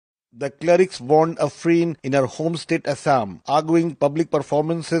The clerics warned Afrin in her home state Assam, arguing public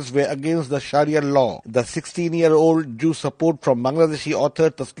performances were against the Sharia law. The 16-year-old drew support from Bangladeshi author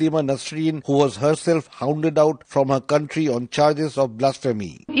Taslima Nasreen, who was herself hounded out from her country on charges of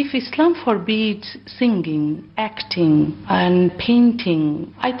blasphemy. If Islam forbids singing, acting and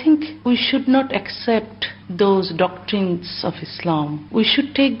painting, I think we should not accept those doctrines of Islam. We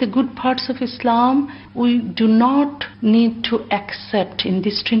should take the good parts of Islam. We do not need to accept in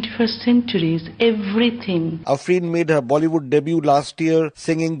this 21st century everything. Afrin made her Bollywood debut last year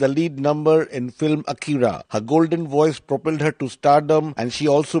singing the lead number in film Akira. Her golden voice propelled her to stardom and she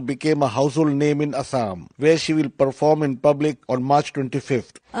also became a household name in Assam, where she will perform in public on March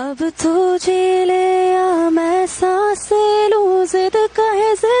 25th.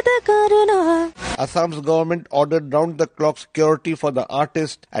 Assam's government ordered round-the-clock security for the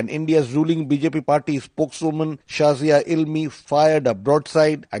artist, and India's ruling BJP party spokeswoman Shazia Ilmi fired a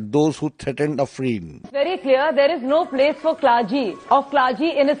broadside at those who threatened Afrin. Very clear, there is no place for clergy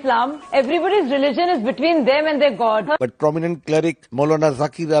in Islam. Everybody's religion is between them and their God. But prominent cleric Maulana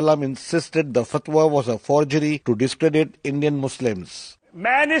Zakir Alam insisted the fatwa was a forgery to discredit Indian Muslims.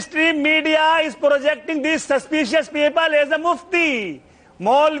 Mainstream media is projecting these suspicious people as a mufti.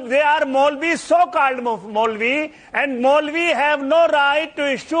 They are Maulvi, so-called Maulvi, and Maulvi have no right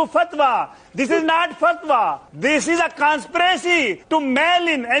to issue fatwa. This is not fatwa. This is a conspiracy to mail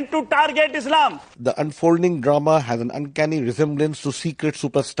in and to target Islam. The unfolding drama has an uncanny resemblance to Secret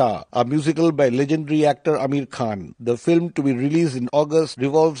Superstar, a musical by legendary actor Amir Khan. The film, to be released in August,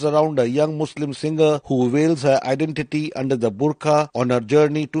 revolves around a young Muslim singer who veils her identity under the burqa on her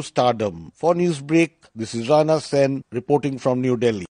journey to stardom. For Newsbreak, this is Rana Senn reporting from New Delhi.